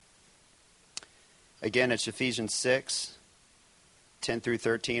Again, it's Ephesians 6, 10 through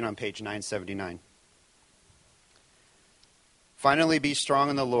 13 on page 979. Finally, be strong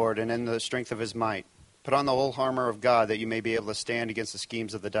in the Lord and in the strength of his might. Put on the whole armor of God that you may be able to stand against the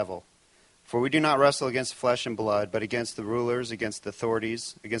schemes of the devil. For we do not wrestle against flesh and blood, but against the rulers, against the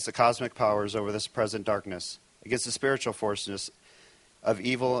authorities, against the cosmic powers over this present darkness, against the spiritual forces of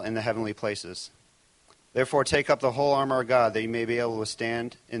evil in the heavenly places. Therefore take up the whole armor of God that you may be able to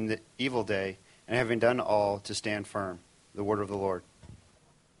withstand in the evil day, and having done all, to stand firm. The word of the Lord.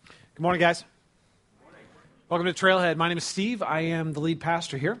 Good morning, guys. Welcome to Trailhead. My name is Steve. I am the lead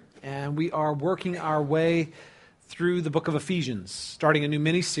pastor here, and we are working our way through the book of Ephesians, starting a new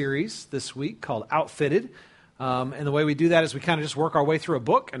mini-series this week called Outfitted. And the way we do that is we kind of just work our way through a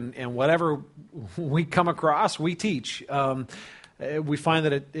book, and whatever we come across, we teach. We find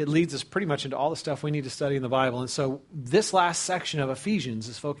that it leads us pretty much into all the stuff we need to study in the Bible. And so this last section of Ephesians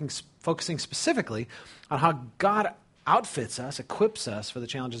is focusing specifically on how God outfits us, equips us for the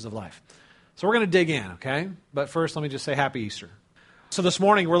challenges of life. So we're going to dig in, okay? But first, let me just say Happy Easter. So this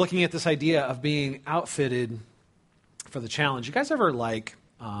morning, we're looking at this idea of being outfitted for the challenge. You guys ever,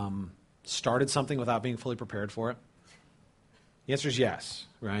 started something without being fully prepared for it? The answer is yes,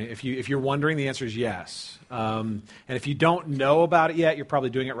 right? If you're wondering, the answer is yes. And if you don't know about it yet, you're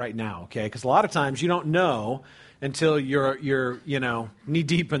probably doing it right now, okay? Because a lot of times you don't know until you're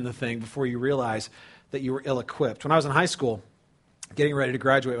knee-deep in the thing before you realize that you were ill-equipped. When I was in high school, getting ready to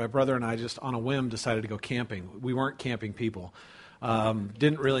graduate, my brother and I just on a whim decided to go camping. We weren't camping people.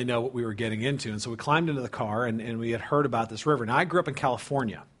 Didn't really know what we were getting into. And so we climbed into the car, and we had heard about this river. Now, I grew up in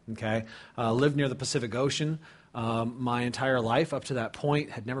California, okay? Lived near the Pacific Ocean my entire life up to that point.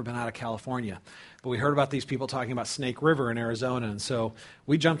 Had never been out of California. But we heard about these people talking about Snake River in Arizona. And so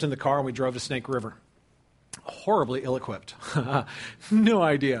we jumped in the car, and we drove to Snake River. Horribly ill-equipped. No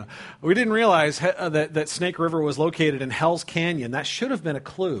idea. We didn't realize that Snake River was located in Hell's Canyon. That should have been a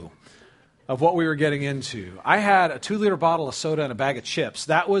clue of what we were getting into. I had a 2-liter bottle of soda and a bag of chips.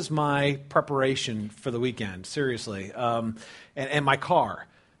 That was my preparation for the weekend, seriously. And my car.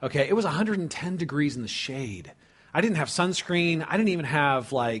 Okay, it was 110 degrees in the shade. I didn't have sunscreen. I didn't even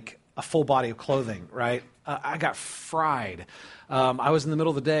have a full body of clothing, right? I got fried. I was in the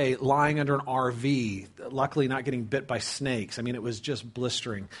middle of the day lying under an RV, luckily not getting bit by snakes. I mean, it was just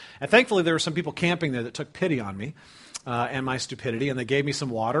blistering. And thankfully, there were some people camping there that took pity on me and my stupidity, and they gave me some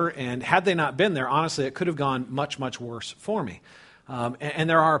water. And had they not been there, honestly, it could have gone much, much worse for me. And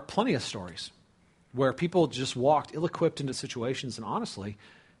there are plenty of stories where people just walked ill-equipped into situations and honestly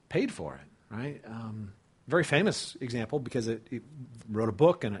paid for it, right? Very famous example because it wrote a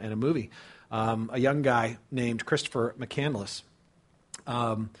book and a movie. A young guy named Christopher McCandless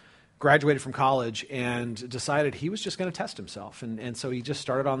graduated from college and decided he was just going to test himself. And so he just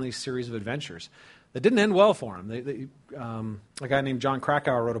started on these series of adventures that didn't end well for him. A guy named John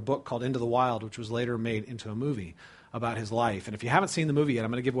Krakauer wrote a book called Into the Wild, which was later made into a movie about his life. And if you haven't seen the movie yet,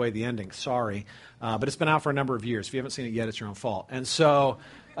 I'm going to give away the ending. Sorry. But it's been out for a number of years. If you haven't seen it yet, it's your own fault. And so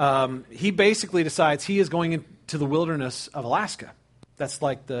he basically decides he is going into the wilderness of Alaska. That's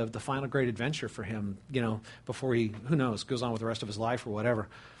like the final great adventure for him, before he, who knows, goes on with the rest of his life or whatever.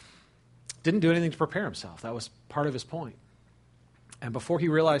 Didn't do anything to prepare himself. That was part of his point. And before he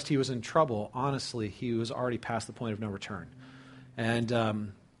realized he was in trouble, honestly, he was already past the point of no return.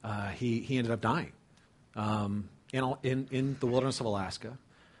 And he ended up dying in the wilderness of Alaska.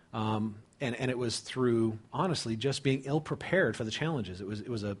 And it was through, honestly, just being ill-prepared for the challenges. It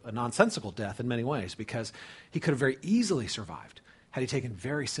was a nonsensical death in many ways because he could have very easily survived had he taken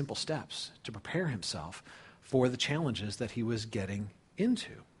very simple steps to prepare himself for the challenges that he was getting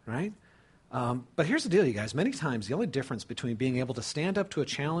into, right? But here's the deal, you guys. Many times, the only difference between being able to stand up to a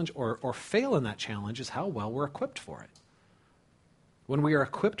challenge or fail in that challenge is how well we're equipped for it. When we are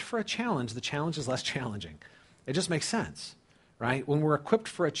equipped for a challenge, the challenge is less challenging. It just makes sense, right? When we're equipped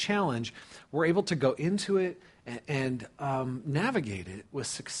for a challenge, we're able to go into it and navigate it with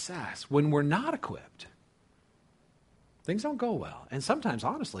success. When we're not equipped, things don't go well. And sometimes,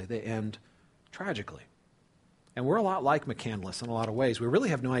 honestly, they end tragically. And we're a lot like McCandless in a lot of ways. We really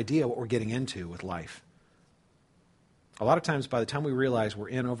have no idea what we're getting into with life. A lot of times, by the time we realize we're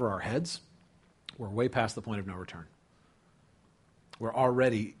in over our heads, we're way past the point of no return. We're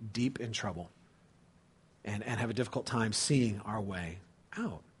already deep in trouble and have a difficult time seeing our way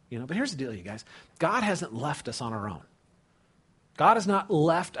out. But here's the deal, you guys. God hasn't left us on our own. God has not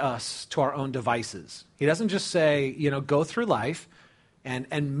left us to our own devices. He doesn't just say, go through life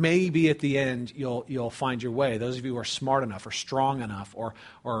and maybe at the end you'll find your way. Those of you who are smart enough or strong enough or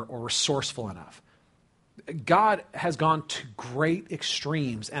resourceful enough. God has gone to great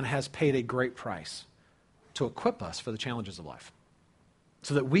extremes and has paid a great price to equip us for the challenges of life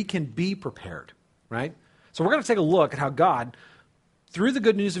so that we can be prepared, right? So we're going to take a look at how God, through the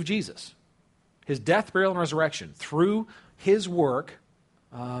good news of Jesus, his death, burial, and resurrection, through his work,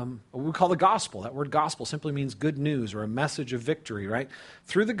 what we call the gospel. That word gospel simply means good news or a message of victory, right?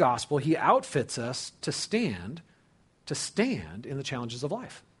 Through the gospel, he outfits us to stand in the challenges of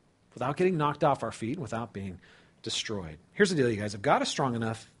life without getting knocked off our feet, without being destroyed. Here's the deal, you guys. If God is strong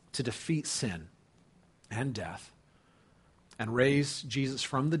enough to defeat sin and death and raise Jesus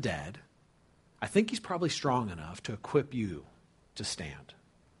from the dead, I think he's probably strong enough to equip you to stand.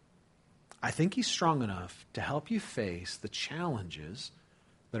 I think he's strong enough to help you face the challenges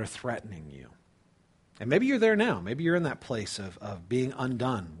that are threatening you. And maybe you're there now. Maybe you're in that place of being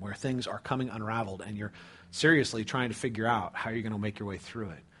undone, where things are coming unraveled, and you're seriously trying to figure out how you're going to make your way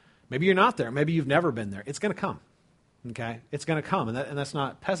through it. Maybe you're not there. Maybe you've never been there. It's going to come, okay? It's going to come, and that's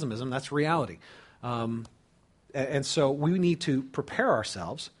not pessimism. That's reality. And so we need to prepare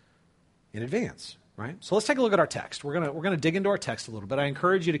ourselves in advance. Right? So let's take a look at our text. We're going to dig into our text a little bit. I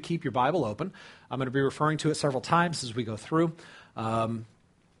encourage you to keep your Bible open. I'm going to be referring to it several times as we go through. And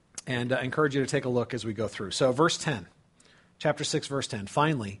I encourage you to take a look as we go through. So verse 10, chapter 6, verse 10.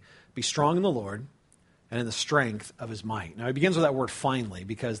 Finally, be strong in the Lord and in the strength of his might. Now, he begins with that word finally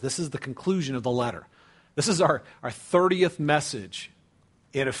because this is the conclusion of the letter. This is our 30th message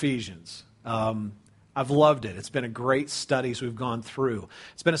in Ephesians. I've loved it. It's been a great study as we've gone through.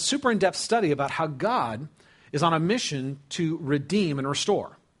 It's been a super in-depth study about how God is on a mission to redeem and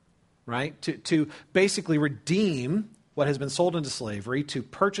restore, right? To basically redeem what has been sold into slavery, to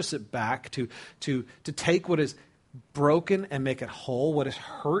purchase it back, to take what is broken and make it whole, what is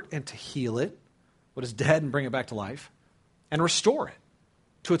hurt and to heal it, what is dead and bring it back to life, and restore it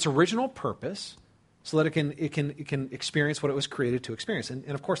to its original purpose, so that it can experience what it was created to experience. And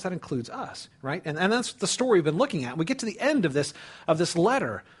of course, that includes us, right? And that's the story we've been looking at. We get to the end of this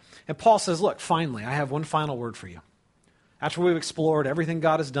letter, and Paul says, look, finally, I have one final word for you. After we've explored everything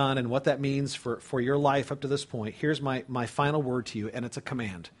God has done and what that means for your life up to this point, here's my final word to you, and it's a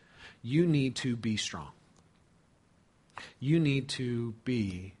command. You need to be strong. You need to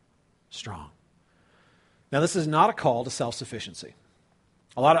be strong. Now, this is not a call to self-sufficiency.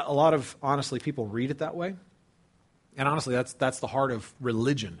 A lot of honestly, people read it that way. And honestly, that's the heart of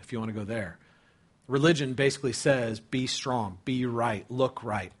religion, if you want to go there. Religion basically says, be strong, be right, look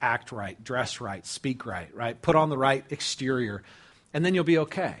right, act right, dress right, speak right? Put on the right exterior, and then you'll be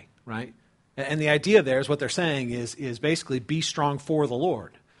okay, right? And the idea there is what they're saying is basically be strong for the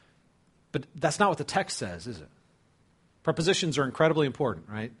Lord. But that's not what the text says, is it? Prepositions are incredibly important,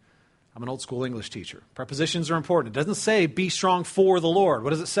 right? I'm an old school English teacher. Prepositions are important. It doesn't say be strong for the Lord.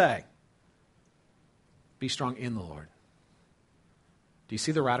 What does it say? Be strong in the Lord. Do you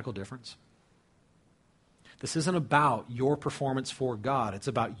see the radical difference? This isn't about your performance for God. It's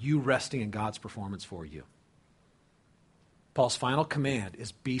about you resting in God's performance for you. Paul's final command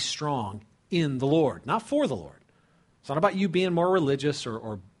is be strong in the Lord, not for the Lord. It's not about you being more religious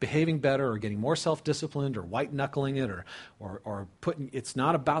or behaving better or getting more self-disciplined or white-knuckling it or putting, it's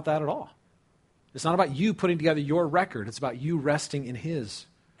not about that at all. It's not about you putting together your record. It's about you resting in his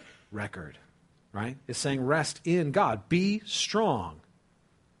record, right? It's saying rest in God. Be strong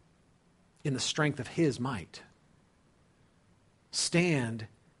in the strength of his might. Stand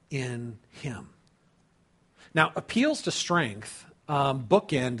in him. Now, appeals to strength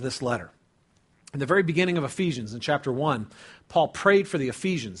bookend this letter. In the very beginning of Ephesians, in chapter 1, Paul prayed for the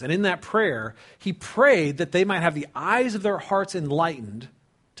Ephesians. And in that prayer, he prayed that they might have the eyes of their hearts enlightened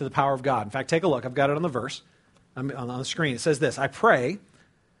to the power of God. In fact, take a look. I've got it on the verse, on the screen. It says this, I pray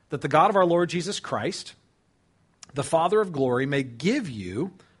that the God of our Lord Jesus Christ, the Father of glory, may give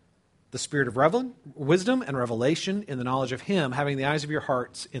you the spirit of wisdom and revelation in the knowledge of him, having the eyes of your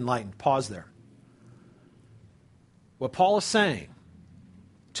hearts enlightened. Pause there. What Paul is saying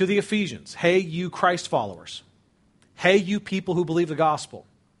to the Ephesians, hey, you Christ followers. Hey, you people who believe the gospel.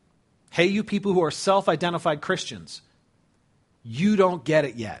 Hey, you people who are self-identified Christians. You don't get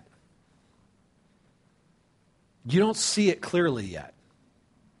it yet. You don't see it clearly yet.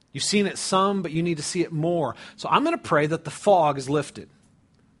 You've seen it some, but you need to see it more. So I'm going to pray that the fog is lifted.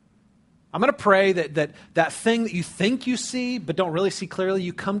 I'm going to pray that thing that you think you see, but don't really see clearly,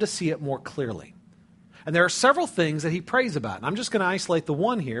 you come to see it more clearly. And there are several things that he prays about. And I'm just going to isolate the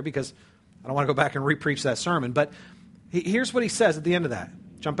one here because I don't want to go back and re-preach that sermon. But here's what he says at the end of that.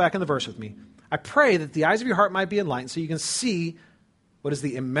 Jump back in the verse with me. I pray that the eyes of your heart might be enlightened so you can see what is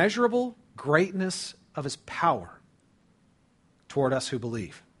the immeasurable greatness of his power toward us who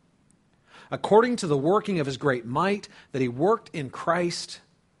believe. According to the working of his great might that he worked in Christ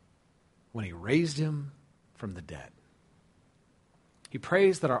when he raised him from the dead. He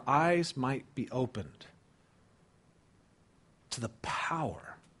prays that our eyes might be opened to the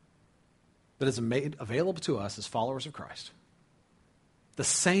power that is made available to us as followers of Christ. The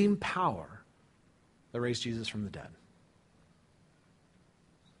same power that raised Jesus from the dead.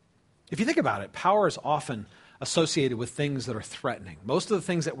 If you think about it, power is often associated with things that are threatening. Most of the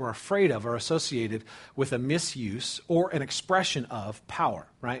things that we're afraid of are associated with a misuse or an expression of power,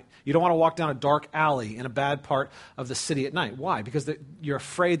 right? You don't want to walk down a dark alley in a bad part of the city at night. Why? Because you're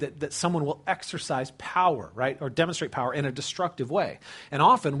afraid that someone will exercise power, right? Or demonstrate power in a destructive way. And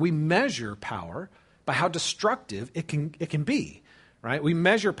often we measure power by how destructive it can be, right? We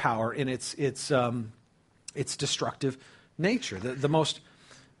measure power in its destructive nature. The most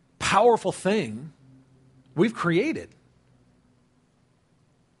powerful thing we've created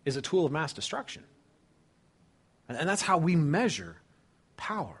is a tool of mass destruction. And that's how we measure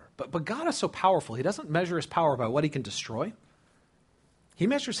power. But God is so powerful, he doesn't measure his power by what he can destroy. He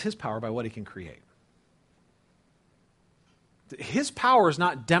measures his power by what he can create. His power is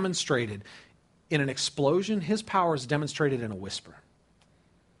not demonstrated in an explosion. His power is demonstrated in a whisper.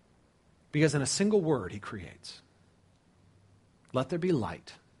 Because in a single word he creates. Let there be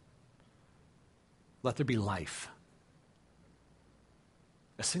light. Let there be life.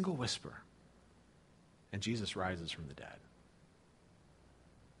 A single whisper, and Jesus rises from the dead.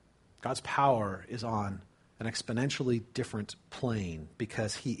 God's power is on an exponentially different plane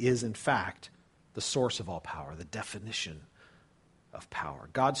because he is, in fact, the source of all power, the definition of power.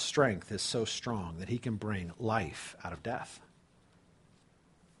 God's strength is so strong that he can bring life out of death.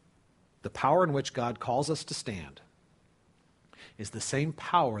 The power in which God calls us to stand is the same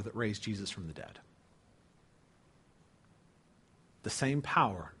power that raised Jesus from the dead. The same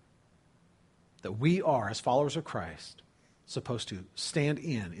power that we are, as followers of Christ, supposed to stand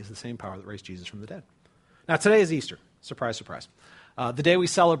in is the same power that raised Jesus from the dead. Now, today is Easter. Surprise, surprise. The day we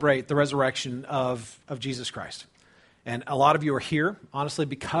celebrate the resurrection of Jesus Christ. And a lot of you are here, honestly,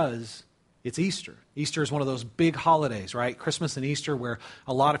 because it's Easter. Easter is one of those big holidays, right? Christmas and Easter, where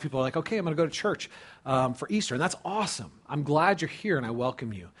a lot of people are like, okay, I'm going to go to church for Easter. And that's awesome. I'm glad you're here, and I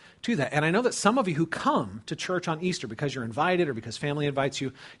welcome you to that. And I know that some of you who come to church on Easter because you're invited or because family invites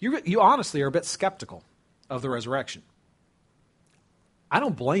you, you honestly are a bit skeptical of the resurrection. I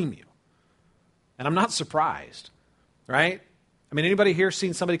don't blame you. And I'm not surprised, right? I mean, anybody here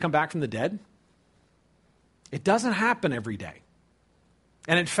seen somebody come back from the dead? It doesn't happen every day.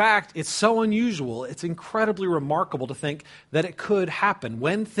 And in fact, it's so unusual, it's incredibly remarkable to think that it could happen.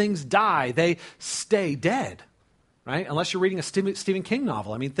 When things die, they stay dead, right? Unless you're reading a Stephen King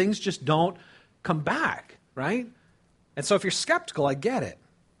novel. I mean, things just don't come back, right? And so if you're skeptical, I get it.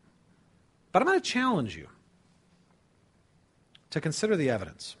 But I'm going to challenge you to consider the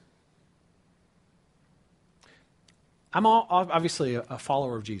evidence. I'm obviously a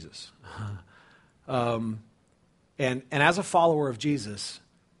follower of Jesus. And as a follower of Jesus,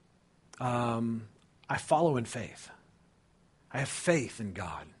 I follow in faith. I have faith in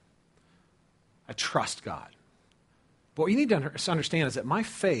God. I trust God. But what you need to understand is that my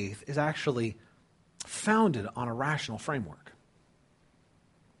faith is actually founded on a rational framework.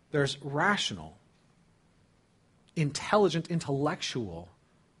 There's rational, intelligent, intellectual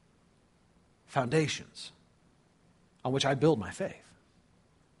foundations on which I build my faith.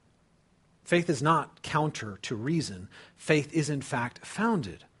 Faith is not counter to reason. Faith is, in fact,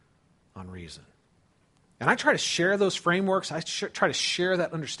 founded on reason. And I try to share those frameworks. I try to share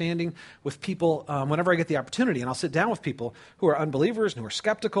that understanding with people whenever I get the opportunity. And I'll sit down with people who are unbelievers and who are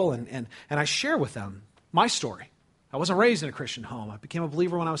skeptical, and I share with them my story. I wasn't raised in a Christian home. I became a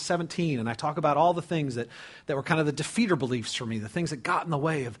believer when I was 17, and I talk about all the things that were kind of the defeater beliefs for me, the things that got in the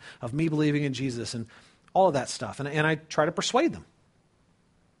way of me believing in Jesus and all of that stuff. And I try to persuade them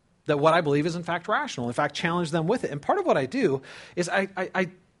that what I believe is in fact rational, in fact challenge them with it. And part of what I do is I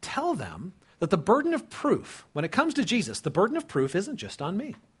tell them that the burden of proof, when it comes to Jesus, the burden of proof isn't just on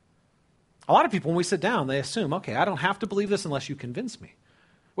me. A lot of people, when we sit down, they assume, okay, I don't have to believe this unless you convince me.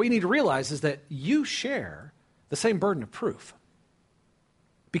 What you need to realize is that you share the same burden of proof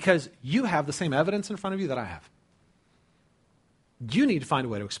because you have the same evidence in front of you that I have. You need to find a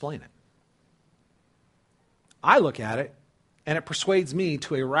way to explain it. I look at it, and it persuades me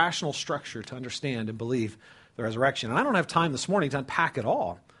to a rational structure to understand and believe the resurrection. And I don't have time this morning to unpack it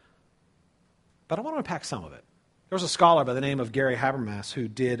all, but I want to unpack some of it. There was a scholar by the name of Gary Habermas who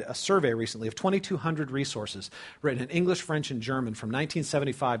did a survey recently of 2,200 resources written in English, French, and German from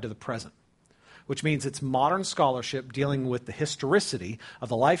 1975 to the present, which means it's modern scholarship dealing with the historicity of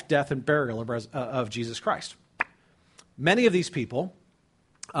the life, death, and burial of Jesus Christ. Many of these people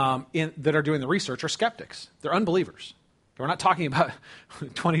that are doing the research are skeptics. They're unbelievers. We're not talking about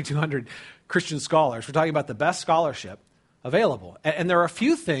 2,200 Christian scholars. We're talking about the best scholarship available. And there are a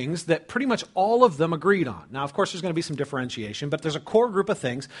few things that pretty much all of them agreed on. Now, of course, there's going to be some differentiation, but there's a core group of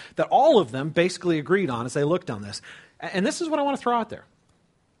things that all of them basically agreed on as they looked on this. And this is what I want to throw out there.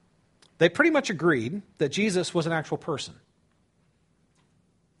 They pretty much agreed that Jesus was an actual person.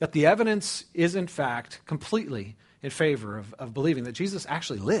 That the evidence is, in fact, completely in favor of believing that Jesus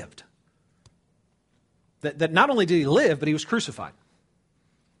actually lived. That not only did he live, but he was crucified.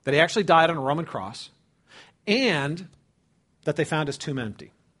 That he actually died on a Roman cross. And that they found his tomb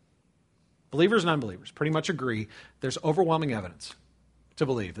empty. Believers and unbelievers pretty much agree there's overwhelming evidence to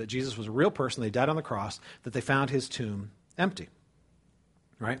believe that Jesus was a real person, that he died on the cross, that they found his tomb empty.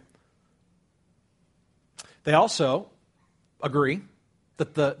 Right? They also agree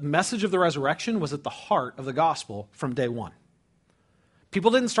that the message of the resurrection was at the heart of the gospel from day one.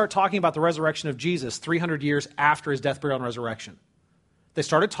 People didn't start talking about the resurrection of Jesus 300 years after his death, burial, and resurrection. They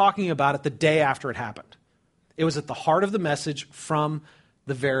started talking about it the day after it happened. It was at the heart of the message from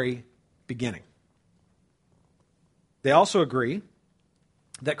the very beginning. They also agree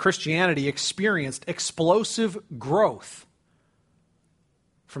that Christianity experienced explosive growth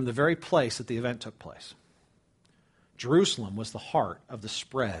from the very place that the event took place. Jerusalem was the heart of the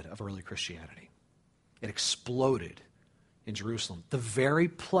spread of early Christianity. It exploded in Jerusalem, the very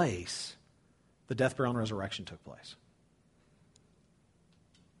place the death, burial, and resurrection took place,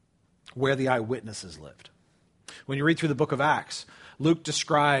 where the eyewitnesses lived. When you read through the book of Acts, Luke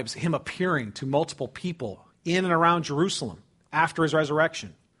describes him appearing to multiple people in and around Jerusalem after his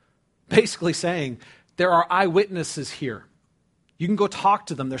resurrection, basically saying, there are eyewitnesses here. You can go talk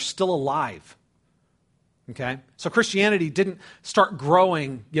to them. They're still alive. Okay? So Christianity didn't start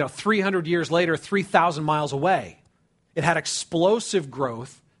growing, 300 years later, 3,000 miles away. It had explosive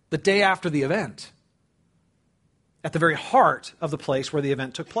growth the day after the event, at the very heart of the place where the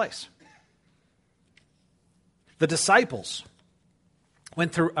event took place. The disciples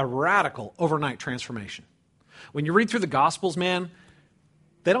went through a radical overnight transformation. When you read through the Gospels, man,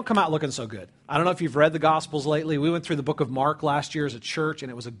 they don't come out looking so good. I don't know if you've read the Gospels lately. We went through the book of Mark last year as a church, and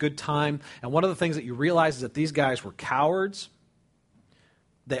it was a good time. And one of the things that you realize is that these guys were cowards.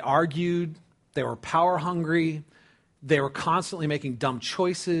 They argued. They were power hungry. They were constantly making dumb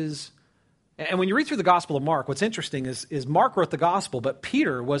choices. And when you read through the Gospel of Mark, what's interesting is Mark wrote the Gospel, but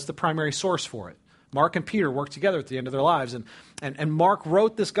Peter was the primary source for it. Mark and Peter worked together at the end of their lives. And Mark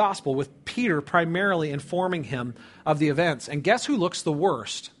wrote this gospel with Peter primarily informing him of the events. And guess who looks the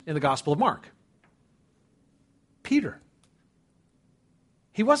worst in the Gospel of Mark? Peter.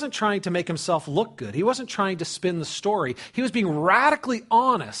 He wasn't trying to make himself look good. He wasn't trying to spin the story. He was being radically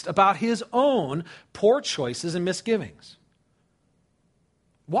honest about his own poor choices and misgivings.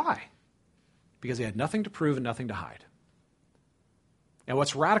 Why? Because he had nothing to prove and nothing to hide. And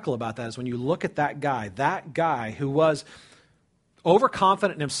what's radical about that is when you look at that guy who was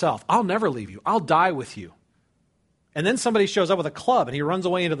overconfident in himself, I'll never leave you, I'll die with you. And then somebody shows up with a club and he runs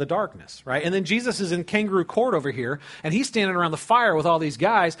away into the darkness, right? And then Jesus is in kangaroo court over here and he's standing around the fire with all these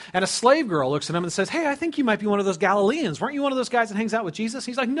guys and a slave girl looks at him and says, hey, I think you might be one of those Galileans. Weren't you one of those guys that hangs out with Jesus?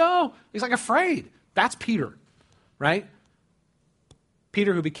 He's like, no. He's like afraid. That's Peter, right?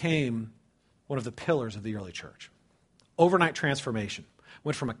 Peter, who became one of the pillars of the early church. Overnight transformation.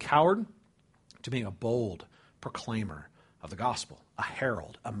 Went from a coward to being a bold proclaimer of the gospel, a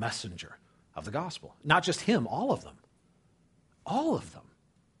herald, a messenger of the gospel. Not just him, all of them. All of them.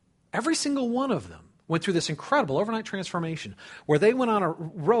 Every single one of them went through this incredible overnight transformation where they went on a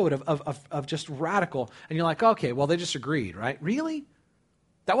road of just radical, and you're like, okay, well, they just agreed, right? Really?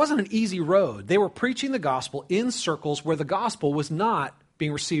 That wasn't an easy road. They were preaching the gospel in circles where the gospel was not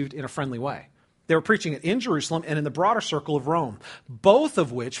being received in a friendly way. They were preaching it in Jerusalem and in the broader circle of Rome, both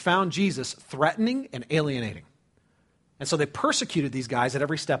of which found Jesus threatening and alienating. And so they persecuted these guys at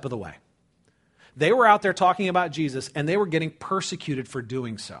every step of the way. They were out there talking about Jesus, and they were getting persecuted for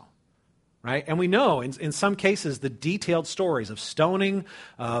doing so. Right? And we know, in some cases, the detailed stories of stoning,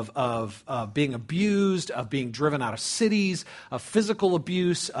 of being abused, of being driven out of cities, of physical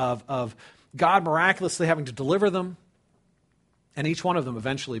abuse, of God miraculously having to deliver them, and each one of them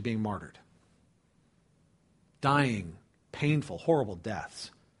eventually being martyred. Dying, painful, horrible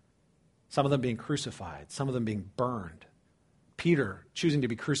deaths. Some of them being crucified, some of them being burned. Peter choosing to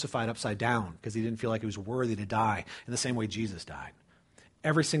be crucified upside down because he didn't feel like he was worthy to die in the same way Jesus died.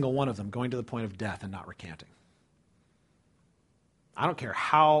 Every single one of them going to the point of death and not recanting. I don't care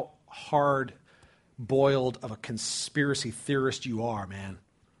how hard-boiled of a conspiracy theorist you are, man.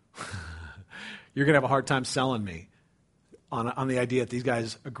 You're going to have a hard time selling me on the idea that these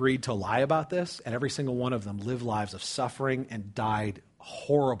guys agreed to lie about this, and every single one of them lived lives of suffering and died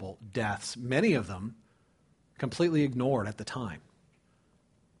horrible deaths, many of them completely ignored at the time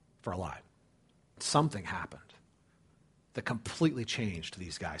for a lie. Something happened that completely changed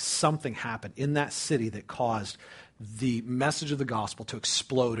these guys. Something happened in that city that caused the message of the gospel to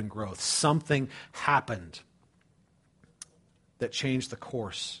explode in growth. Something happened that changed the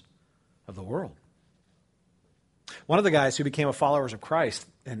course of the world. One of the guys who became a follower of Christ,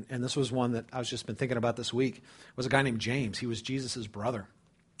 and this was one that I've just been thinking about this week, was a guy named James. He was Jesus' brother.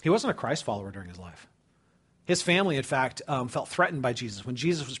 He wasn't a Christ follower during his life. His family, in fact, felt threatened by Jesus. When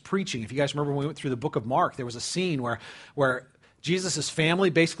Jesus was preaching, if you guys remember when we went through the book of Mark, there was a scene where Jesus' family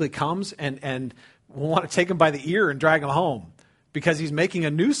basically comes and want to take him by the ear and drag him home because he's making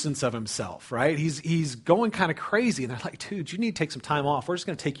a nuisance of himself, right? He's going kind of crazy, and they're like, dude, you need to take some time off. We're just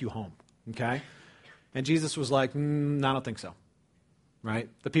going to take you home, okay? And Jesus was like, no, I don't think so, right?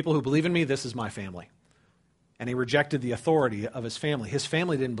 The people who believe in me, this is my family. And he rejected the authority of his family. His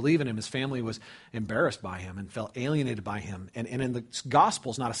family didn't believe in him. His family was embarrassed by him and felt alienated by him. And in the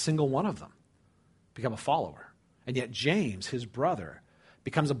Gospels, not a single one of them become a follower. And yet James, his brother,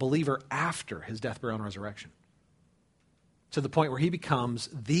 becomes a believer after his death, burial, and resurrection, to the point where he becomes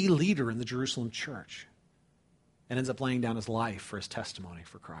the leader in the Jerusalem church and ends up laying down his life for his testimony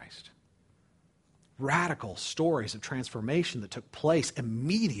for Christ. Radical stories of transformation that took place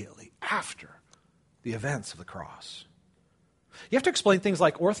immediately after the events of the cross. You have to explain things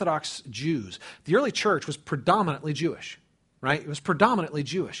like Orthodox Jews. The early church was predominantly Jewish, right? It was predominantly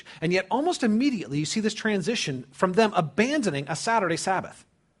Jewish. And yet almost immediately you see this transition from them abandoning a Saturday Sabbath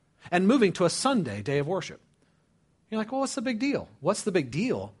and moving to a Sunday day of worship. You're like, well, what's the big deal? What's the big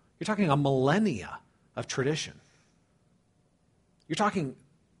deal? You're talking a millennia of tradition. You're talking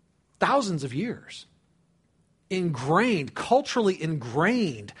thousands of years. Ingrained, culturally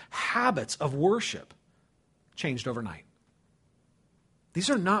ingrained habits of worship changed overnight. These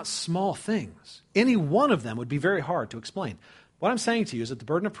are not small things. Any one of them would be very hard to explain. What I'm saying to you is that the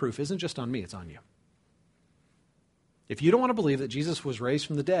burden of proof isn't just on me, it's on you. If you don't want to believe that Jesus was raised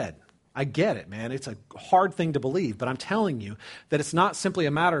from the dead, I get it, man. It's a hard thing to believe, but I'm telling you that it's not simply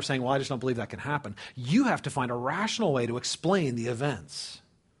a matter of saying, well, I just don't believe that can happen. You have to find a rational way to explain the events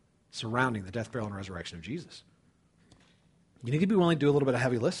surrounding the death, burial, and resurrection of Jesus. You need to be willing to do a little bit of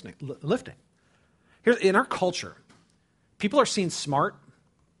heavy lifting. Here, in our culture, people are seen smart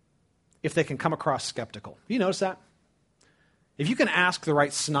if they can come across skeptical. You notice that? If you can ask the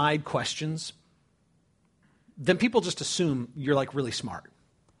right snide questions, then people just assume you're like really smart,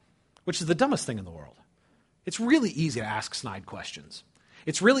 which is the dumbest thing in the world. It's really easy to ask snide questions.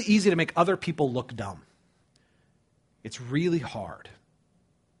 It's really easy to make other people look dumb. It's really hard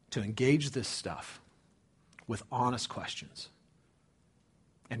to engage this stuff with honest questions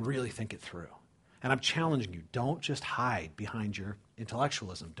and really think it through. And I'm challenging you, don't just hide behind your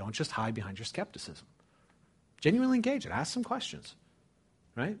intellectualism. Don't just hide behind your skepticism. Genuinely engage it. Ask some questions,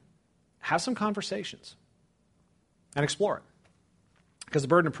 right? Have some conversations and explore it. Because the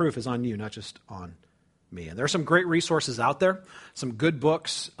burden of proof is on you, not just on me. And there are some great resources out there, some good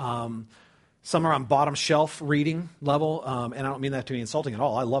books. Some are on bottom shelf reading level, and I don't mean that to be insulting at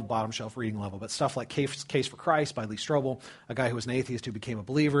all. I love bottom shelf reading level, but stuff like Case for Christ by Lee Strobel, a guy who was an atheist who became a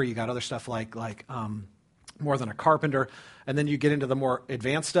believer. You got other stuff like More Than a Carpenter, and then you get into the more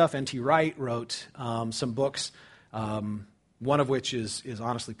advanced stuff. N.T. Wright wrote some books, one of which is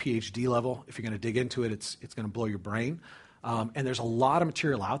honestly PhD level. If you're going to dig into it, it's going to blow your brain. And there's a lot of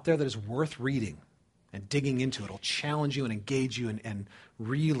material out there that is worth reading and digging into. It'll challenge you and engage you and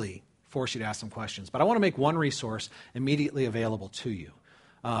really force you to ask some questions. But I want to make one resource immediately available to you.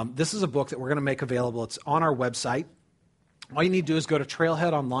 This is a book that we're going to make available. It's on our website. All you need to do is go to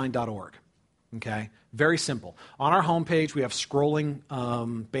trailheadonline.org. Okay? Very simple. On our homepage, we have scrolling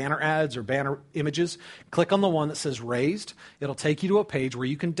banner ads or banner images. Click on the one that says Raised. It'll take you to a page where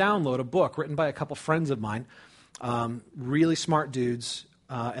you can download a book written by a couple friends of mine, really smart dudes,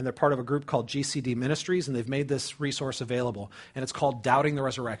 and they're part of a group called GCD Ministries, and they've made this resource available, and it's called Doubting the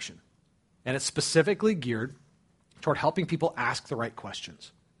Resurrection. And it's specifically geared toward helping people ask the right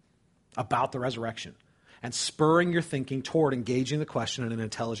questions about the resurrection and spurring your thinking toward engaging the question in an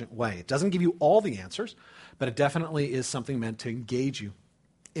intelligent way. It doesn't give you all the answers, but it definitely is something meant to engage you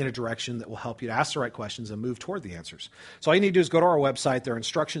in a direction that will help you to ask the right questions and move toward the answers. So all you need to do is go to our website. There are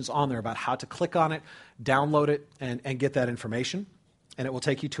instructions on there about how to click on it, download it, and get that information. And it will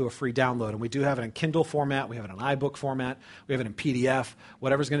take you to a free download. And we do have it in Kindle format. We have it in iBook format. We have it in PDF,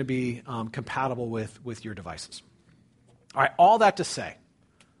 whatever's going to be compatible with your devices. All right, all that to say,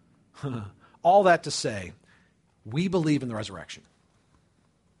 We believe in the resurrection.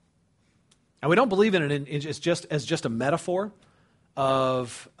 And we don't believe in it as just a metaphor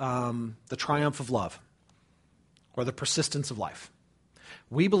of the triumph of love or the persistence of life.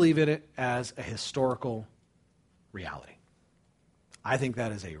 We believe in it as a historical reality. I think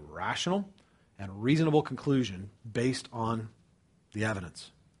that is a rational and reasonable conclusion based on the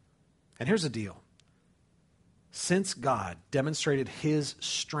evidence. And here's the deal. Since God demonstrated his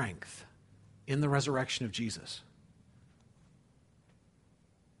strength in the resurrection of Jesus,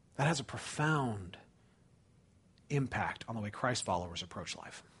 that has a profound impact on the way Christ followers approach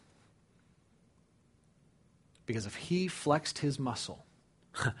life. Because if he flexed his muscle,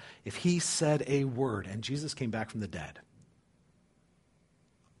 if he said a word and Jesus came back from the dead,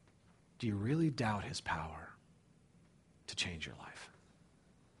 do you really doubt his power to change your life?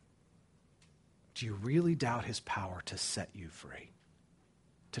 Do you really doubt his power to set you free,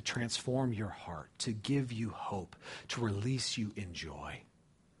 to transform your heart, to give you hope, to release you in joy?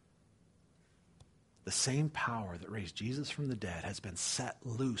 The same power that raised Jesus from the dead has been set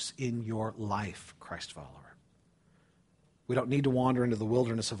loose in your life, Christ follower. We don't need to wander into the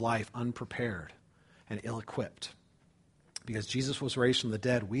wilderness of life unprepared and ill-equipped. Because Jesus was raised from the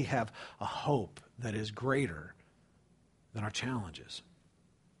dead, we have a hope that is greater than our challenges.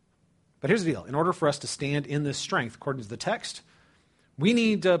 But here's the deal. In order for us to stand in this strength, according to the text, we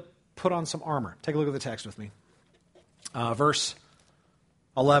need to put on some armor. Take a look at the text with me. Verse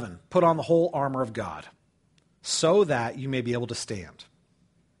 11, put on the whole armor of God so that you may be able to stand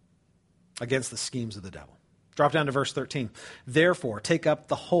against the schemes of the devil. Drop down to verse 13. Therefore, take up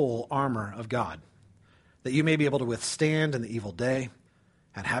the whole armor of God that you may be able to withstand in the evil day,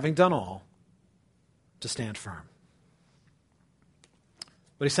 and having done all, to stand firm.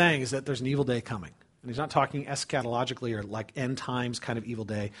 What he's saying is that there's an evil day coming. And he's not talking eschatologically or like end times kind of evil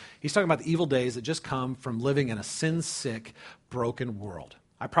day. He's talking about the evil days that just come from living in a sin-sick, broken world.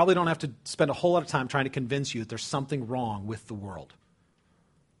 I probably don't have to spend a whole lot of time trying to convince you that there's something wrong with the world.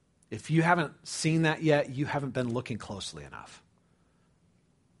 If you haven't seen that yet, you haven't been looking closely enough.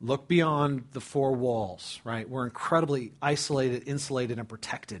 Look beyond the four walls, right? We're incredibly isolated, insulated, and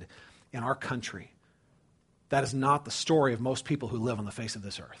protected in our country. That is not the story of most people who live on the face of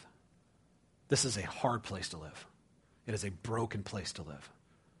this earth. This is a hard place to live. It is a broken place to live.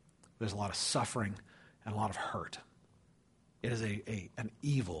 There's a lot of suffering and a lot of hurt. It is an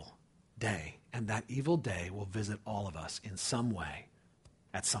evil day, and that evil day will visit all of us in some way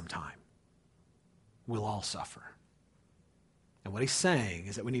at some time. We'll all suffer. And what he's saying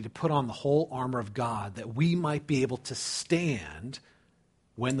is that we need to put on the whole armor of God that we might be able to stand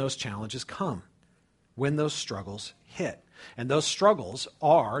when those challenges come, when those struggles hit. And those struggles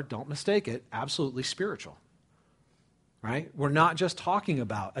are, don't mistake it, absolutely spiritual, right? We're not just talking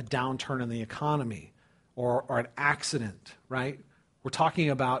about a downturn in the economy or an accident, right? We're talking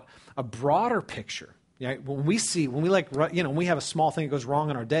about a broader picture. Right? When we have a small thing that goes wrong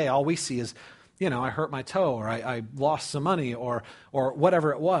in our day, all we see is, I hurt my toe, or I lost some money, or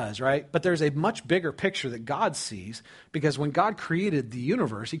whatever it was, right? But there's a much bigger picture that God sees, because when God created the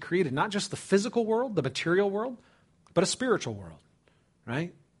universe, he created not just the physical world, the material world, but a spiritual world,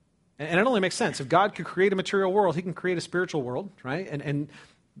 right? And it only makes sense. If God could create a material world, he can create a spiritual world, right? And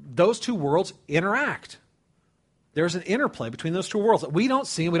those two worlds interact. There's an interplay between those two worlds that we don't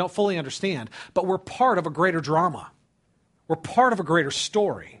see and we don't fully understand, but we're part of a greater drama. We're part of a greater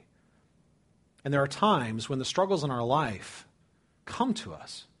story. And there are times when the struggles in our life come to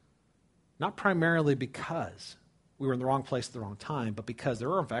us, not primarily because we were in the wrong place at the wrong time, but because there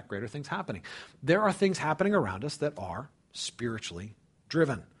are, in fact, greater things happening. There are things happening around us that are spiritually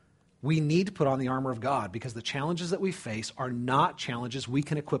driven. We need to put on the armor of God because the challenges that we face are not challenges we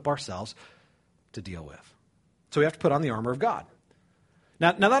can equip ourselves to deal with. So we have to put on the armor of God.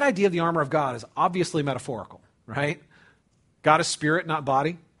 Now that idea of the armor of God is obviously metaphorical, right? God is spirit, not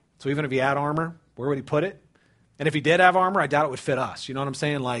body. So even if he had armor, where would he put it? And if he did have armor, I doubt it would fit us. You know what I'm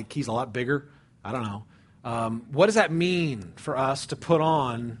saying? Like, he's a lot bigger. I don't know. What does that mean for us to put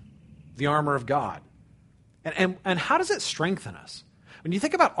on the armor of God? And how does it strengthen us? When you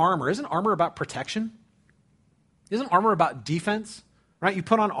think about armor, isn't armor about protection? Isn't armor about defense? Right? You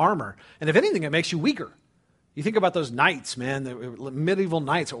put on armor, and if anything, it makes you weaker. You think about those knights, man, the medieval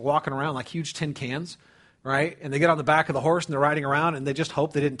knights that were walking around like huge tin cans, right? And they get on the back of the horse and they're riding around and they just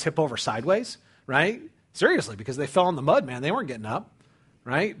hope they didn't tip over sideways, right? Seriously, because they fell in the mud, man. They weren't getting up,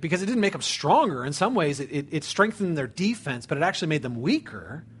 right? Because it didn't make them stronger. In some ways, it strengthened their defense, but it actually made them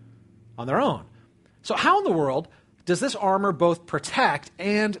weaker on their own. So how in the world does this armor both protect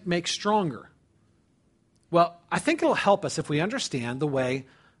and make stronger? Well, I think it'll help us if we understand the way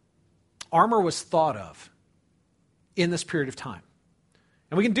armor was thought of in this period of time.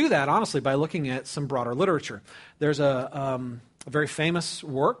 And we can do that, honestly, by looking at some broader literature. There's a very famous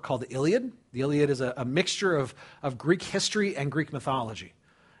work called the Iliad. The Iliad is a mixture of Greek history and Greek mythology.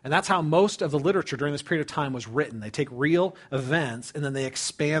 And that's how most of the literature during this period of time was written. They take real events and then they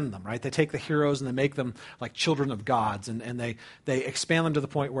expand them, right? They take the heroes and they make them like children of gods. And they expand them to the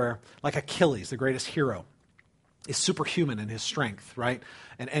point where, like Achilles, the greatest hero, is superhuman in his strength, right?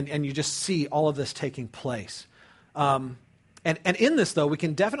 And you just see all of this taking place. And in this, though, we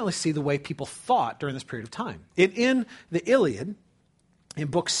can definitely see the way people thought during this period of time. In the Iliad, in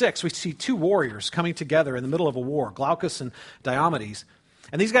Book 6, we see two warriors coming together in the middle of a war, Glaucus and Diomedes.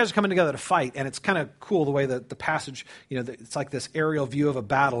 And these guys are coming together to fight, and it's kind of cool the way that the passage, it's like this aerial view of a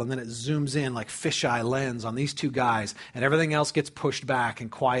battle, and then it zooms in like fisheye lens on these two guys, and everything else gets pushed back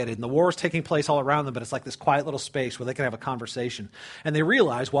and quieted. And the war is taking place all around them, but it's like this quiet little space where they can have a conversation. And they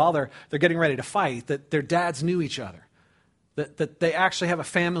realize while they're getting ready to fight that their dads knew each other, that they actually have a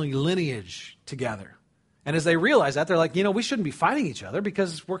family lineage together. And as they realize that, they're like, we shouldn't be fighting each other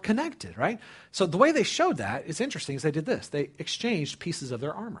because we're connected, right? So the way they showed that is interesting is they did this. They exchanged pieces of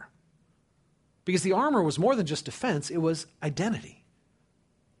their armor. Because the armor was more than just defense, it was identity.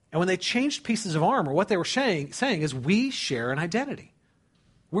 And when they changed pieces of armor, what they were saying is we share an identity.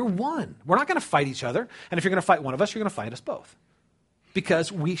 We're one. We're not going to fight each other. And if you're going to fight one of us, you're going to fight us both.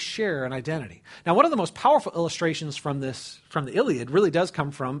 Because we share an identity. Now, one of the most powerful illustrations from the Iliad really does come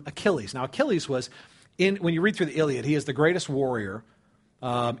from Achilles. Now, Achilles was... when you read through the Iliad, he is the greatest warrior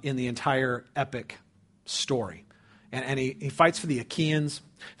in the entire epic story. And he fights for the Achaeans.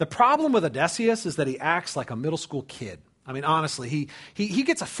 The problem with Odysseus is that he acts like a middle school kid. I mean, honestly, he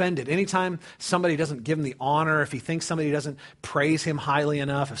gets offended anytime somebody doesn't give him the honor, if he thinks somebody doesn't praise him highly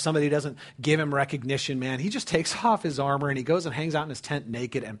enough, if somebody doesn't give him recognition, man, he just takes off his armor and he goes and hangs out in his tent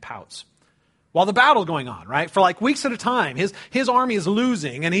naked and pouts. While the battle's going on, right? For like weeks at a time, his army is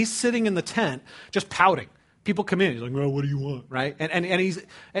losing, and he's sitting in the tent just pouting. People come in, he's like, well, what do you want, right?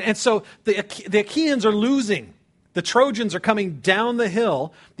 And so the Achaeans are losing. The Trojans are coming down the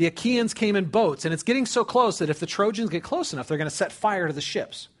hill. The Achaeans came in boats, and it's getting so close that if the Trojans get close enough, they're going to set fire to the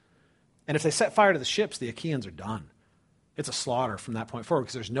ships. And if they set fire to the ships, the Achaeans are done. It's a slaughter from that point forward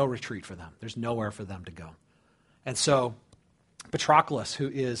because there's no retreat for them. There's nowhere for them to go. And so Patroclus, who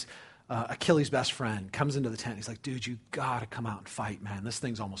is Achilles' best friend, comes into the tent. He's like, dude, you got to come out and fight, man. This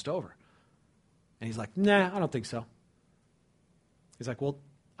thing's almost over. And he's like, nah, I don't think so. He's like, well,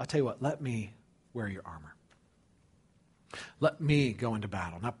 I'll tell you what, let me wear your armor. Let me go into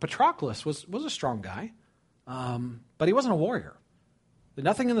battle. Now, Patroclus was a strong guy, but he wasn't a warrior.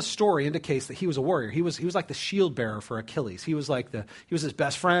 Nothing in the story indicates that he was a warrior. He was like the shield bearer for Achilles. He was his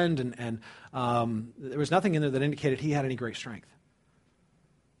best friend, and there was nothing in there that indicated he had any great strength.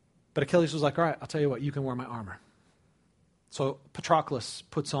 But Achilles was like, all right, I'll tell you what, you can wear my armor. So Patroclus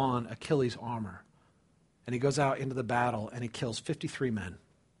puts on Achilles' armor, and he goes out into the battle, and he kills 53 men.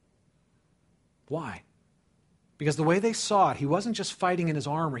 Why? Because the way they saw it, he wasn't just fighting in his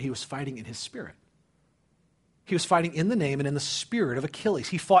armor, he was fighting in his spirit. He was fighting in the name and in the spirit of Achilles.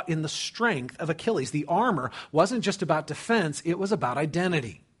 He fought in the strength of Achilles. The armor wasn't just about defense, it was about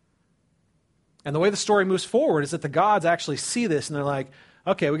identity. And the way the story moves forward is that the gods actually see this, and they're like,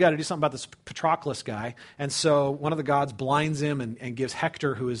 okay, we got to do something about this Patroclus guy. And so one of the gods blinds him and gives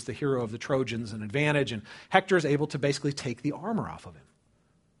Hector, who is the hero of the Trojans, an advantage. And Hector is able to basically take the armor off of him.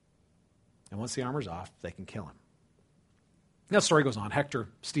 And once the armor's off, they can kill him. Now the story goes on. Hector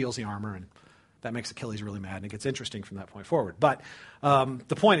steals the armor, and that makes Achilles really mad. And it gets interesting from that point forward. But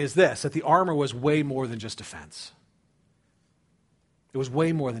the point is this, that the armor was way more than just defense. It was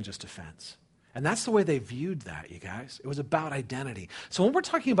way more than just defense. And that's the way they viewed that, you guys. It was about identity. So when we're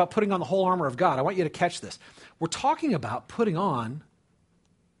talking about putting on the whole armor of God, I want you to catch this. We're talking about putting on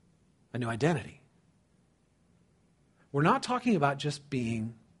a new identity. We're not talking about just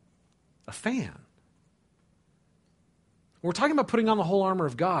being a fan. We're talking about putting on the whole armor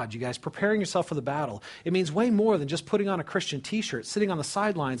of God, you guys, preparing yourself for the battle. It means way more than just putting on a Christian t-shirt, sitting on the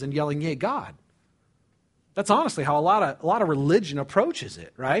sidelines and yelling, yay, God. That's honestly how a lot of religion approaches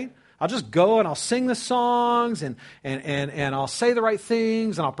it, right? I'll just go and I'll sing the songs and I'll say the right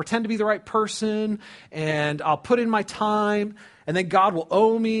things and I'll pretend to be the right person and I'll put in my time and then God will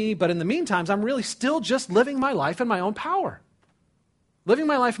owe me. But in the meantime, I'm really still just living my life in my own power. Living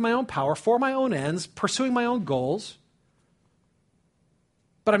my life in my own power for my own ends, pursuing my own goals.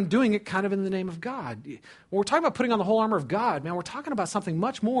 But I'm doing it kind of in the name of God. When we're talking about putting on the whole armor of God, man, we're talking about something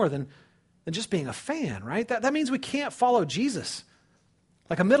much more than just being a fan, right? That means we can't follow Jesus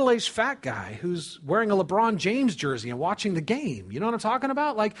Like a middle-aged fat guy who's wearing a LeBron James jersey and watching the game. You know what I'm talking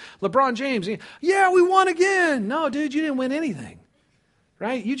about? Like LeBron James, yeah, we won again. No, dude, you didn't win anything,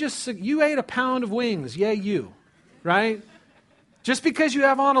 right? You ate a pound of wings. Yeah, you, right? Just because you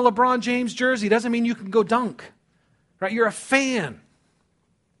have on a LeBron James jersey doesn't mean you can go dunk, right? You're a fan.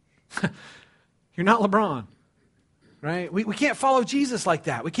 You're not LeBron, right? We can't follow Jesus like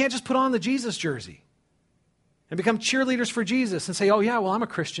that. We can't just put on the Jesus jersey and become cheerleaders for Jesus and say, oh yeah, well, I'm a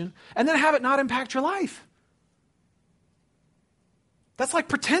Christian, and then have it not impact your life. That's like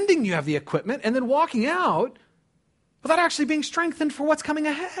pretending you have the equipment and then walking out without actually being strengthened for what's coming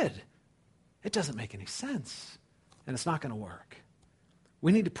ahead. It doesn't make any sense, and it's not going to work.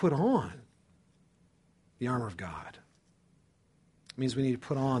 We need to put on the armor of God. It means we need to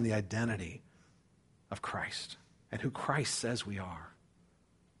put on the identity of Christ and who Christ says we are.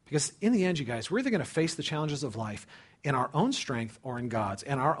 Because in the end, you guys, we're either going to face the challenges of life in our own strength or in God's,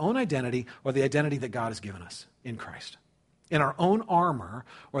 in our own identity or the identity that God has given us in Christ, in our own armor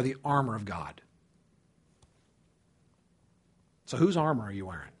or the armor of God. So whose armor are you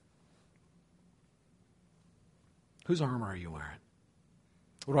wearing? Whose armor are you wearing?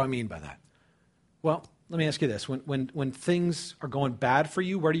 What do I mean by that? Well, let me ask you this. When things are going bad for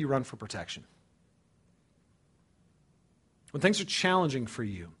you, where do you run for protection? When things are challenging for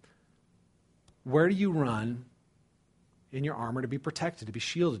you, where do you run in your armor to be protected, to be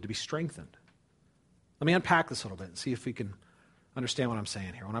shielded, to be strengthened? Let me unpack this a little bit and see if we can understand what I'm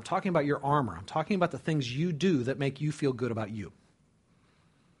saying here. When I'm talking about your armor, I'm talking about the things you do that make you feel good about you,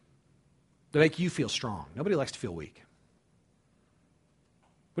 that make you feel strong. Nobody likes to feel weak.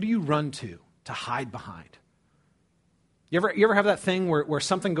 What do you run to hide behind? You ever have that thing where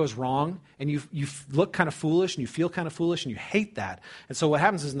something goes wrong and you look kind of foolish and you feel kind of foolish and you hate that? And so what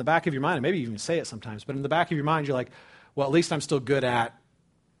happens is in the back of your mind, and maybe you even say it sometimes, but in the back of your mind you're like, well, at least I'm still good at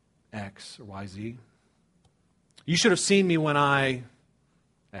X or Y, Z. You should have seen me when I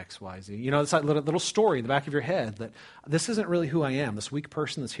X, Y, Z. You know, it's that little story in the back of your head that this isn't really who I am. This weak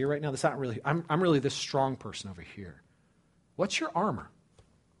person that's here right now, that's not really, I'm really this strong person over here. What's your armor?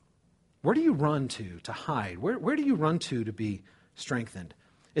 Where do you run to hide? Where do you run to be strengthened?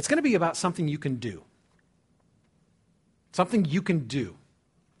 It's going to be about something you can do. Something you can do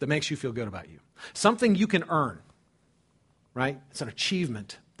that makes you feel good about you. Something you can earn, right? It's an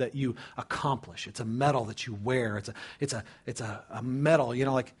achievement that you accomplish. It's a medal that you wear. It's a medal, you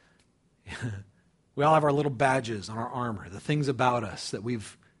know, like we all have our little badges on our armor, the things about us that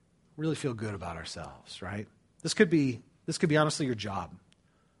we've really feel good about ourselves, right? This could be honestly your job.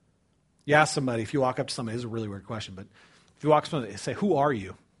 You ask somebody, if you walk up to somebody, this is a really weird question, but if you walk up to somebody and say, who are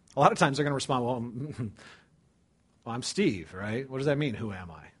you? A lot of times they're going to respond, well, I'm Steve, right? What does that mean? Who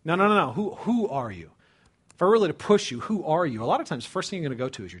am I? No. Who are you? If I were really to push you, who are you? A lot of times the first thing you're going to go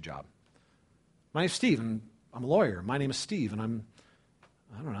to is your job. My name's Steve, and I'm a lawyer. My name is Steve, and I'm,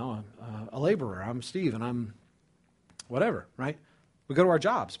 a laborer. I'm Steve, and I'm whatever, right? We go to our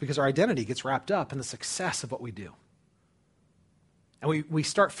jobs because our identity gets wrapped up in the success of what we do. And we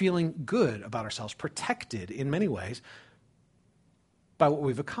start feeling good about ourselves, protected in many ways by what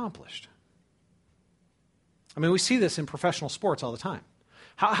we've accomplished. I mean, we see this in professional sports all the time.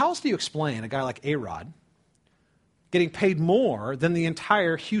 How else do you explain a guy like A-Rod getting paid more than the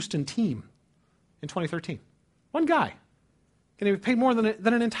entire Houston team in 2013? One guy getting paid more than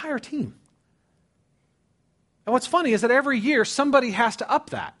an entire team. And what's funny is that every year somebody has to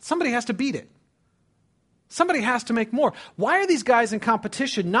up that. Somebody has to beat it. Somebody has to make more. Why are these guys in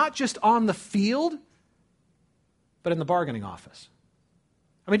competition, not just on the field, but in the bargaining office?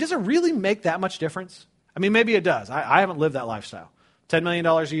 I mean, does it really make that much difference? I mean, maybe it does. I haven't lived that lifestyle. $10 million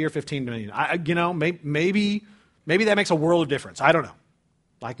a year, $15 million. Maybe that makes a world of difference. I don't know.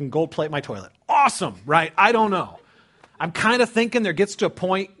 I can gold plate my toilet. Awesome, right? I don't know. I'm kind of thinking there gets to a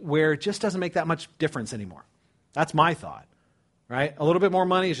point where it just doesn't make that much difference anymore. That's my thought, right? A little bit more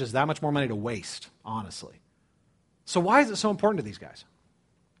money is just that much more money to waste, honestly. So why is it so important to these guys?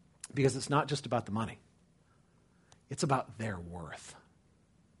 Because it's not just about the money. It's about their worth.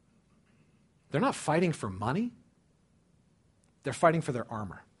 They're not fighting for money. They're fighting for their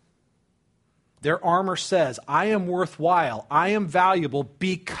armor. Their armor says, I am worthwhile, I am valuable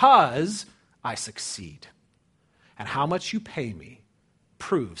because I succeed. And how much you pay me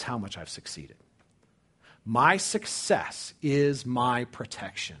proves how much I've succeeded. My success is my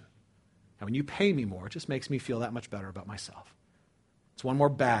protection. And when you pay me more, it just makes me feel that much better about myself. It's one more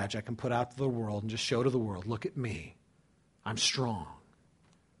badge I can put out to the world and just show to the world, look at me. I'm strong.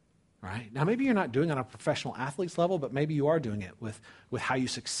 Right? Now, maybe you're not doing it on a professional athlete's level, but maybe you are doing it with how you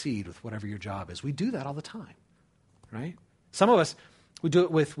succeed with whatever your job is. We do that all the time. Right? Some of us, We do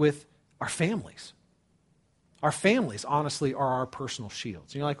it with our families. Our families, honestly, are our personal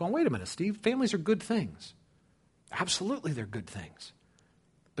shields. And you're like, well, wait a minute, Steve. Families are good things. Absolutely, they're good things.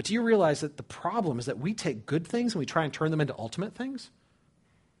 But do you realize that the problem is that we take good things and we try and turn them into ultimate things?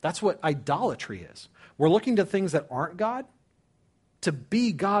 That's what idolatry is. We're looking to things that aren't God to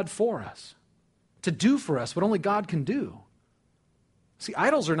be God for us, to do for us what only God can do. See,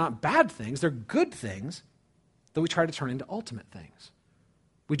 idols are not bad things. They're good things that we try to turn into ultimate things.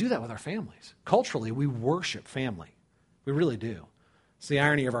 We do that with our families. Culturally, we worship family. We really do. It's the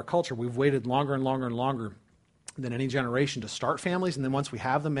irony of our culture. We've waited longer and longer and longer than any generation to start families, and then once we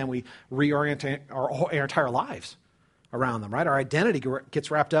have them, man, we reorient our entire lives around them, right? Our identity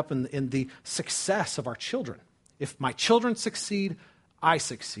gets wrapped up in the success of our children. If my children succeed, I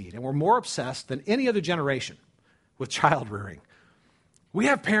succeed. And we're more obsessed than any other generation with child rearing. We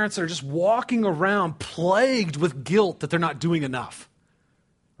have parents that are just walking around plagued with guilt that they're not doing enough,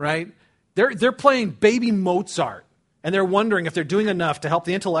 right? They're playing baby Mozart, and they're wondering if they're doing enough to help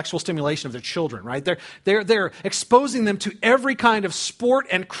the intellectual stimulation of their children, right? They're exposing them to every kind of sport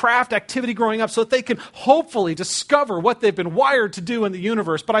and craft activity growing up so that they can hopefully discover what they've been wired to do in the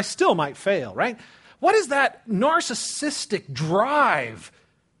universe, but I still might fail, right? What is that narcissistic drive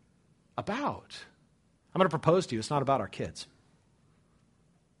about? I'm going to propose to you, it's not about our kids.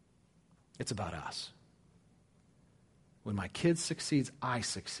 It's about us. When my kid succeeds, I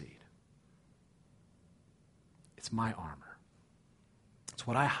succeed. It's my armor. It's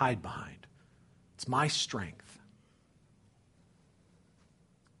what I hide behind. It's my strength.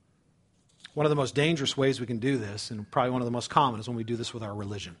 One of the most dangerous ways we can do this, and probably one of the most common, is when we do this with our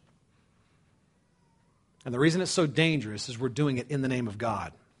religion. And the reason it's so dangerous is we're doing it in the name of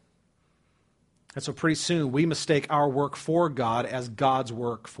God. And so pretty soon we mistake our work for God as God's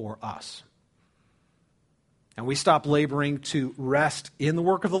work for us. And we stop laboring to rest in the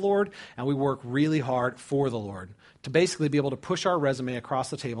work of the Lord, and we work really hard for the Lord to basically be able to push our resume across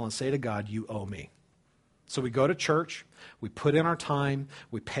the table and say to God, you owe me. So we go to church, we put in our time,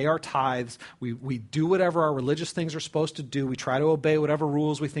 we pay our tithes, we do whatever our religious things are supposed to do, we try to obey whatever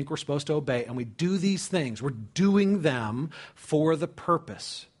rules we think we're supposed to obey, and we do these things. We're doing them for the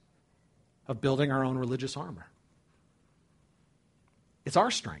purpose of building our own religious armor. It's our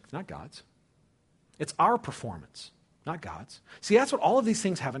strength, not God's. It's our performance, not God's. See, that's what all of these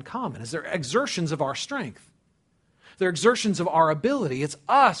things have in common, is they're exertions of our strength. They're exertions of our ability. It's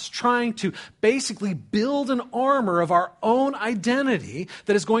us trying to basically build an armor of our own identity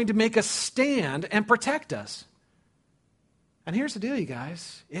that is going to make us stand and protect us. And here's the deal, you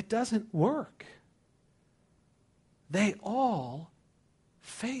guys. It doesn't work. They all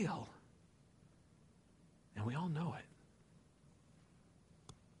fail. And we all know it.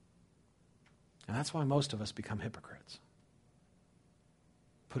 And that's why most of us become hypocrites.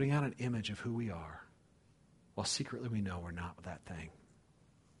 Putting out an image of who we are, while secretly we know we're not that thing.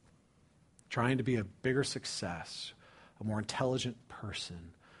 Trying to be a bigger success, a more intelligent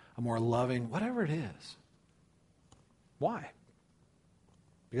person, a more loving, whatever it is. Why?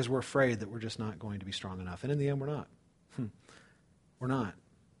 Because we're afraid that we're just not going to be strong enough. And in the end, we're not. We're not.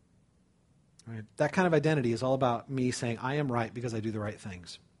 Right? That kind of identity is all about me saying, I am right because I do the right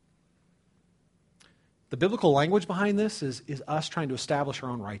things. The biblical language behind this is us trying to establish our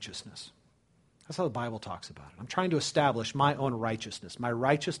own righteousness. That's how the Bible talks about it. I'm trying to establish my own righteousness. My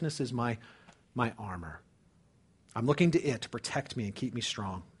righteousness is my armor. I'm looking to it to protect me and keep me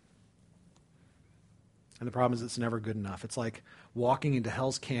strong. And the problem is it's never good enough. It's like walking into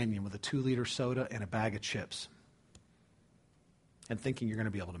Hell's Canyon with a 2-liter soda and a bag of chips and thinking you're going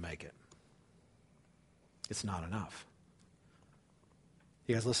to be able to make it. It's not enough.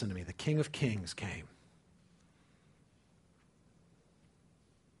 You guys, listen to me. The King of Kings came.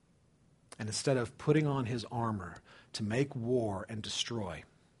 And instead of putting on his armor to make war and destroy,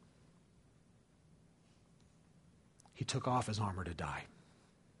 he took off his armor to die.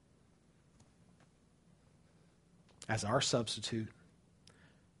 As our substitute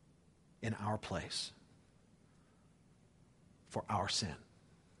in our place for our sin.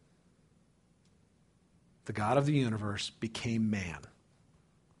 The God of the universe became man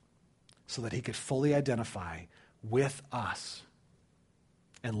so that he could fully identify with us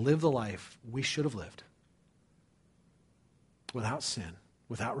and live the life we should have lived without sin,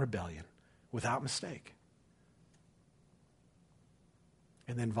 without rebellion, without mistake.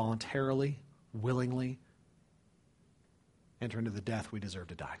 And then voluntarily, willingly enter into the death we deserve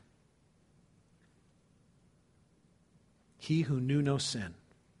to die. He who knew no sin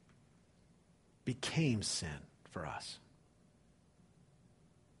became sin for us,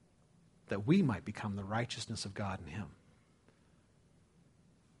 that we might become the righteousness of God in him.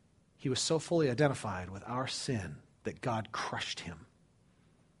 he was so fully identified with our sin that God crushed him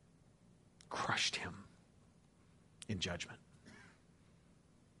in judgment.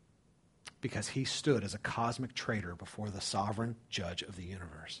 Because he stood as a cosmic traitor before the sovereign judge of the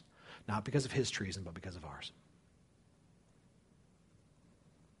universe. Not because of his treason, but because of ours.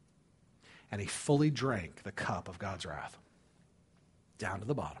 And he fully drank the cup of God's wrath down to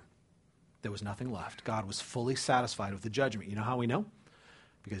the bottom. There was nothing left. God was fully satisfied with the judgment. You know how we know?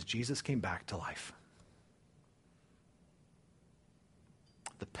 Because Jesus came back to life.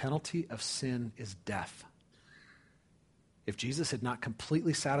 The penalty of sin is death. If Jesus had not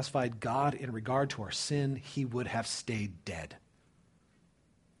completely satisfied God in regard to our sin, he would have stayed dead.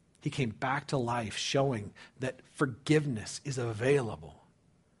 He came back to life, showing that forgiveness is available,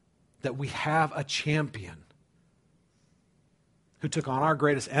 that we have a champion who took on our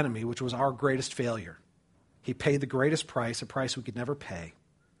greatest enemy, which was our greatest failure. He paid the greatest price, a price we could never pay,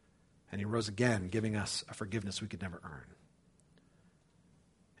 and he rose again, giving us a forgiveness we could never earn.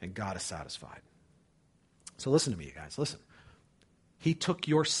 And God is satisfied. So listen to me, you guys, listen. He took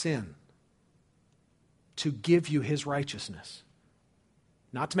your sin to give you his righteousness.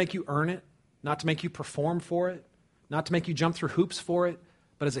 Not to make you earn it, not to make you perform for it, not to make you jump through hoops for it,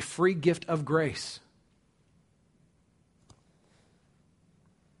 but as a free gift of grace.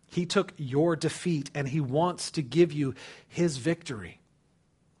 He took your defeat and he wants to give you his victory.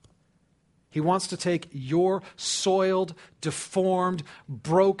 He wants to take your soiled, deformed,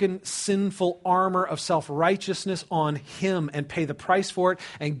 broken, sinful armor of self-righteousness on him and pay the price for it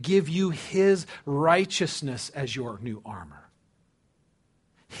and give you his righteousness as your new armor.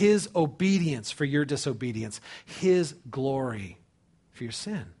 His obedience for your disobedience. His glory for your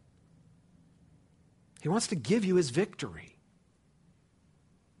sin. He wants to give you his victory.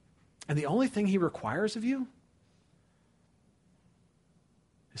 And the only thing he requires of you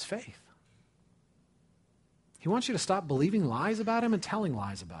is faith. He wants you to stop believing lies about him and telling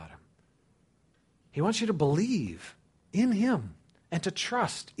lies about him. He wants you to believe in him and to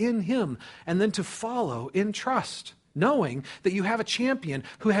trust in him and then to follow in trust, knowing that you have a champion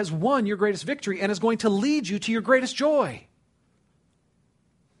who has won your greatest victory and is going to lead you to your greatest joy.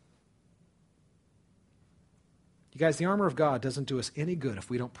 You guys, the armor of God doesn't do us any good if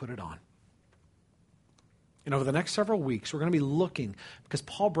we don't put it on. And over the next several weeks, we're going to be looking, because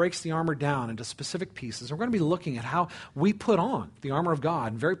Paul breaks the armor down into specific pieces, we're going to be looking at how we put on the armor of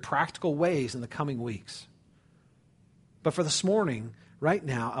God in very practical ways in the coming weeks. But for this morning, right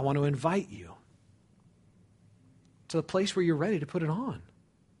now, I want to invite you to the place where you're ready to put it on.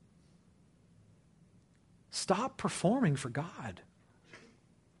 Stop performing for God.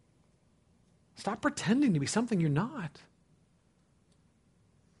 Stop pretending to be something you're not.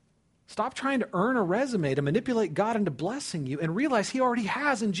 Stop trying to earn a resume to manipulate God into blessing you and realize he already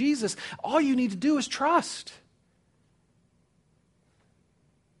has in Jesus. All you need to do is trust.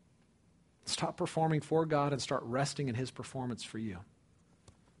 Stop performing for God and start resting in his performance for you.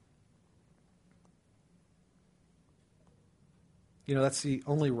 You know, that's the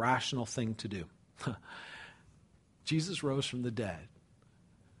only rational thing to do. Jesus rose from the dead.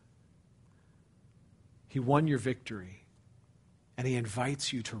 He won your victory. And he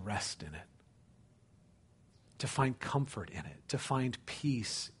invites you to rest in it, to find comfort in it, to find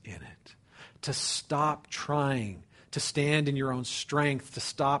peace in it, to stop trying to stand in your own strength, to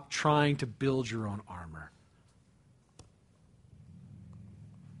stop trying to build your own armor.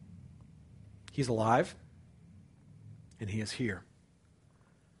 He's alive, and he is here.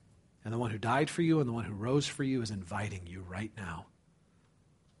 And the one who died for you and the one who rose for you is inviting you right now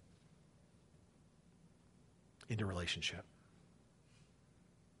into relationship.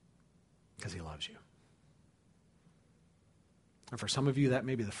 Because he loves you. And for some of you, that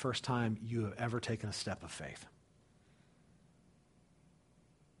may be the first time you have ever taken a step of faith.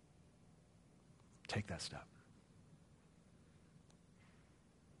 Take that step.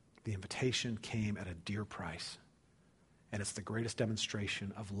 The invitation came at a dear price, and it's the greatest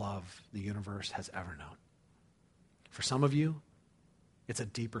demonstration of love the universe has ever known. For some of you, it's a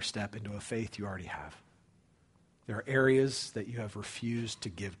deeper step into a faith you already have. There are areas that you have refused to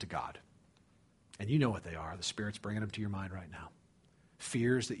give to God. And you know what they are. The Spirit's bringing them to your mind right now.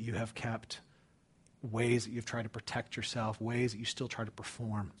 Fears that you have kept, ways that you've tried to protect yourself, ways that you still try to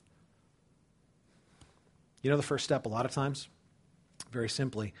perform. You know the first step a lot of times, very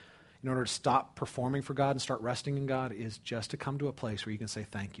simply, in order to stop performing for God and start resting in God, is just to come to a place where you can say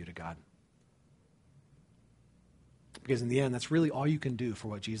thank you to God. Because in the end, that's really all you can do for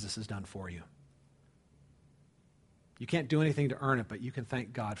what Jesus has done for you. You can't do anything to earn it, but you can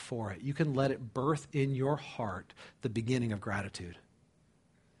thank God for it. You can let it birth in your heart the beginning of gratitude.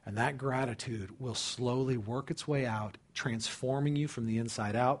 And that gratitude will slowly work its way out, transforming you from the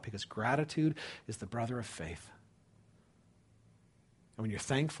inside out, because gratitude is the brother of faith. And when you're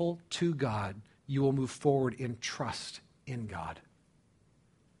thankful to God, you will move forward in trust in God.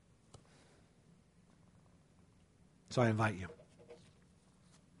 So I invite you,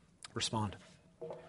 respond.